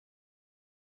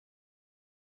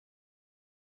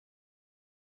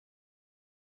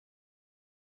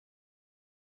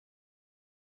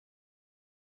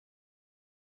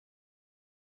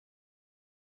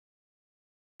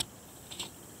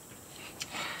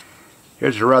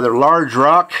Here's a rather large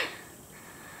rock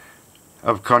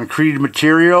of concrete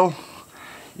material.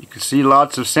 You can see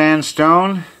lots of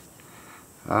sandstone,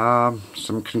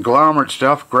 some conglomerate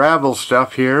stuff, gravel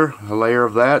stuff here, a layer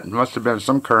of that. It must have been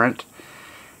some current.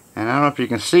 And I don't know if you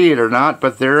can see it or not,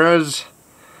 but there is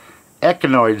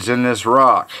echinoids in this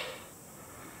rock.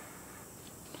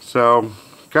 So,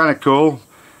 kind of cool.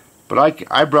 But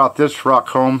I brought this rock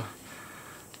home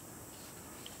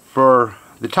for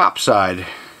the top side.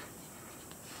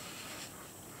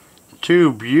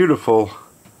 Two beautiful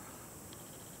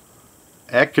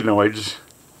echinoids.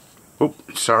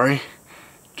 Oops, sorry.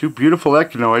 Two beautiful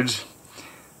echinoids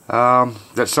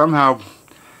that somehow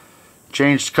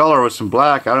changed color with some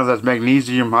black. I don't know if that's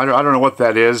magnesium. I don't know what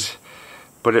that is,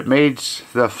 but it made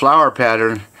the flower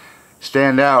pattern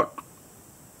stand out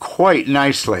quite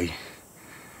nicely,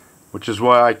 which is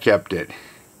why I kept it.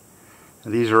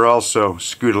 And these are also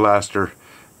Scutalaster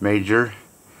major.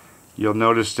 You'll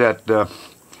notice that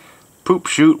poop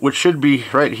shoot, which should be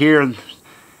right here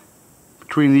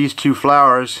between these two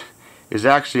flowers, is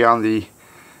actually on the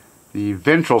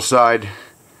ventral side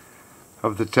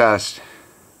of the test.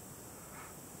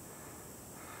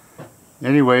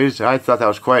 Anyways, I thought that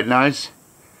was quite nice.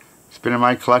 It's been in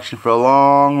my collection for a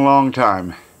long, long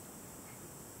time.